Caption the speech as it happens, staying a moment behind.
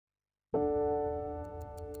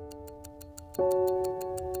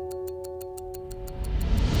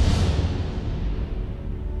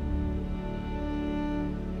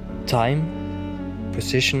Time,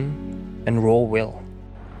 precision, and raw will.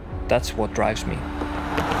 That's what drives me.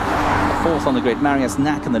 Fourth on the grid, Marius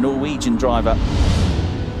Nakken, the Norwegian driver.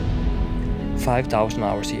 5,000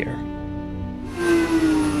 hours a year.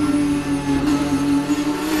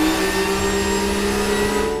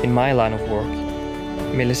 In my line of work,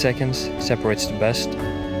 milliseconds separates the best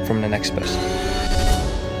from the next best.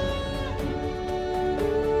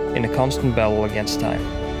 In a constant battle against time.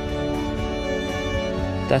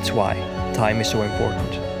 That's why time is so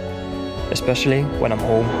important, especially when I'm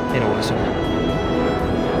home in Uræd.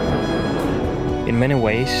 In many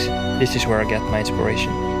ways, this is where I get my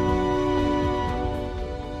inspiration.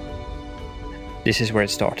 This is where it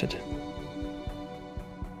started.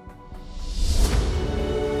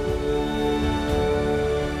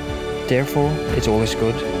 Therefore, it's always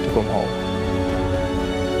good to come home.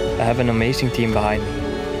 I have an amazing team behind me.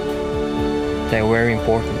 They are very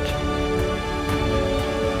important,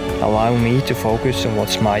 allowing me to focus on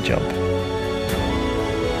what's my job.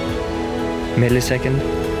 Millisecond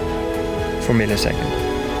for millisecond.